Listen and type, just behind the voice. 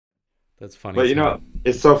That's funny But as you hell. know,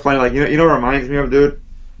 it's so funny. Like you know, what it reminds me of, dude.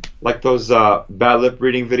 Like those bad lip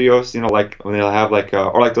reading videos. You know, like when they'll have like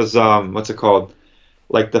or like those what's it called?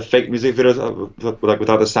 Like the fake music videos, like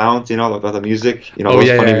without the sounds. You know, without the music. You know, Oh those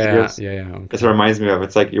yeah, funny yeah, yeah, videos. yeah, yeah. That's what Okay. it reminds me of.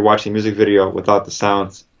 It's like you're watching a music video without the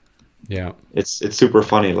sounds. Yeah. It's super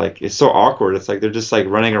funny. Like it's so awkward. It's like they're just like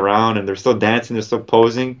running around and they're still dancing, they're still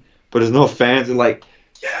posing, but there's no fans. They're like,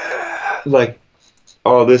 yeah, like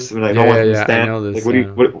all this, and like Yeah, no yeah, one's in the yeah. I stand. know Like this. what do you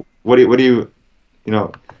Yeah. what do you you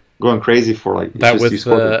know going crazy for? Like it's That just you with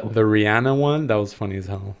scroll. the Rihanna one, that was funny as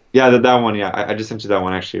hell. Yeah, that one. Yeah, I just sent you that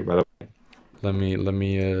one actually. By the way, Let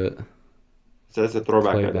me so that's a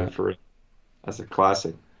throwback play right there that. for real. That's a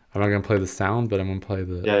classic. I'm not gonna play the sound, but I'm gonna play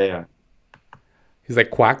the. Yeah, yeah, He's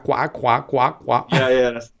like quack quack quack quack quack. yeah,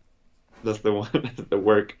 yeah. That's the one. That's the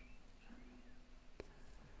work.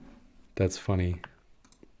 That's funny.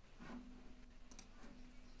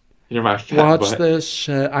 You're my fat Watch butt. this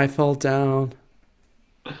shit. I fell down.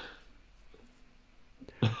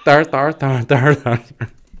 Dar dar dar dar dar.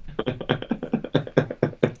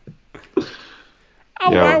 Oh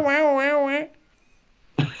wow Yo. wow wow wow.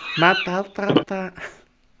 Matata.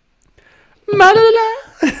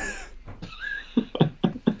 Malala.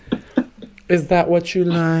 Is that what you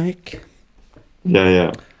like? Yeah,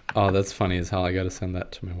 yeah. Oh, that's funny as hell. I gotta send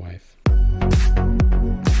that to my wife.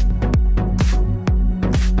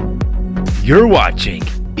 You're watching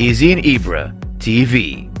IZZY and Ibra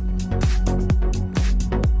TV.